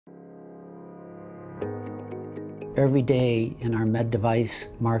Every day in our med device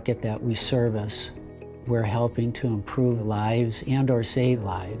market that we service, we're helping to improve lives and/or save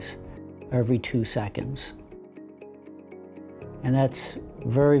lives every 2 seconds. And that's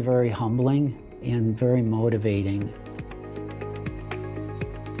very, very humbling and very motivating.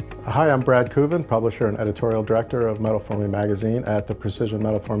 Hi, I'm Brad Kuvan, publisher and editorial director of Metalforming magazine at the Precision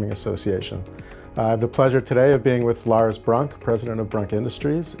Metalforming Association. I have the pleasure today of being with Lars Brunk, president of Brunk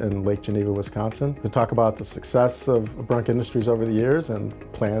Industries in Lake Geneva, Wisconsin, to talk about the success of Brunk Industries over the years and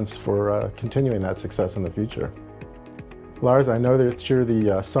plans for continuing that success in the future. Lars, I know that you're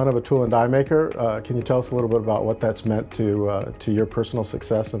the son of a tool and die maker. Can you tell us a little bit about what that's meant to your personal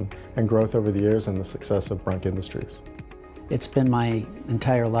success and growth over the years and the success of Brunk Industries? It's been my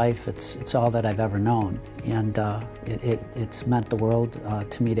entire life. It's all that I've ever known, and it's meant the world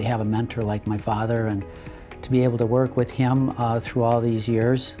to me to have a mentor like my father and to be able to work with him through all these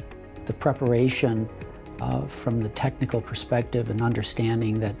years. The preparation from the technical perspective and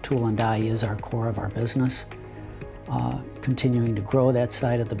understanding that tool and die is our core of our business, continuing to grow that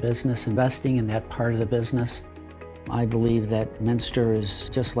side of the business, investing in that part of the business. I believe that Minster is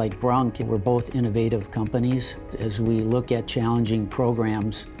just like Brunk. We're both innovative companies. As we look at challenging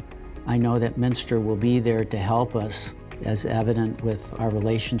programs, I know that Minster will be there to help us, as evident with our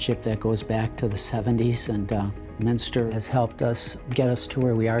relationship that goes back to the 70s. And Minster has helped us get us to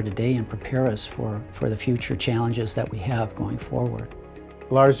where we are today and prepare us for the future challenges that we have going forward.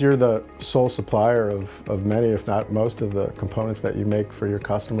 Lars, you're the sole supplier of many, if not most, of the components that you make for your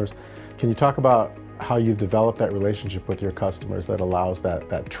customers. Can you talk about how you've developed that relationship with your customers that allows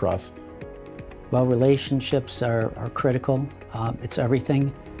that trust? Well, relationships are critical. It's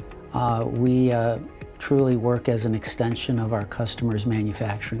everything. We truly work as an extension of our customers'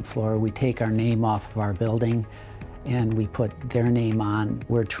 manufacturing floor. We take our name off of our building and we put their name on.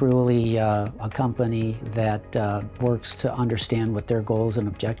 We're truly a company that works to understand what their goals and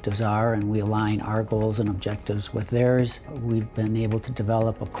objectives are, and we align our goals and objectives with theirs. We've been able to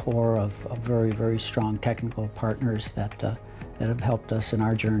develop a core of very, very strong technical partners that have helped us in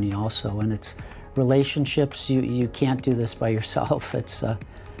our journey also. And it's relationships. You can't do this by yourself. It's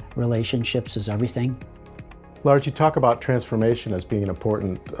relationships is everything. Lars, you talk about transformation as being an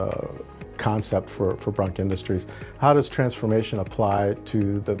important concept for Brunk Industries. How does transformation apply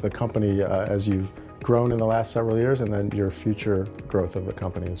to the company as you've grown in the last several years, and then your future growth of the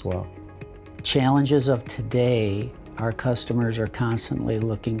company as well? Challenges of today, our customers are constantly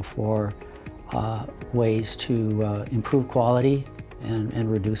looking for ways to improve quality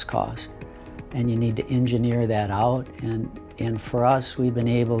and reduce cost. And you need to engineer that out. And for us, we've been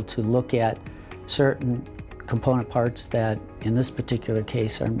able to look at certain component parts that, in this particular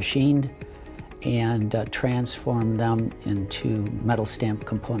case, are machined and transform them into metal stamped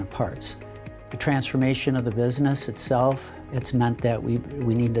component parts. The transformation of the business itself, it's meant that we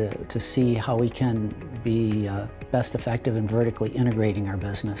need to see how we can be best effective in vertically integrating our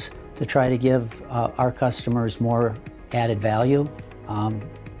business to try to give our customers more added value.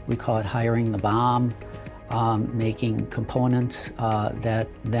 We call it hiring the BOM, making components that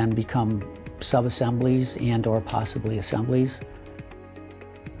then become sub-assemblies and/or possibly assemblies.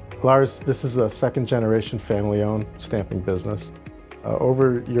 Lars, this is a second-generation family-owned stamping business.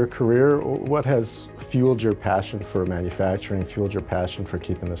 Over your career, what has fueled your passion for manufacturing, fueled your passion for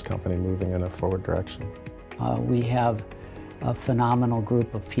keeping this company moving in a forward direction? We have a phenomenal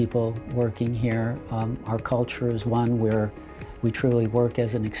group of people working here. Our culture is one where we truly work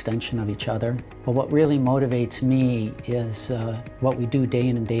as an extension of each other. But what really motivates me is what we do day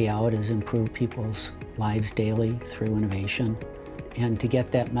in and day out is improve people's lives daily through innovation. And to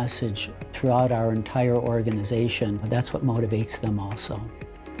get that message throughout our entire organization, that's what motivates them also.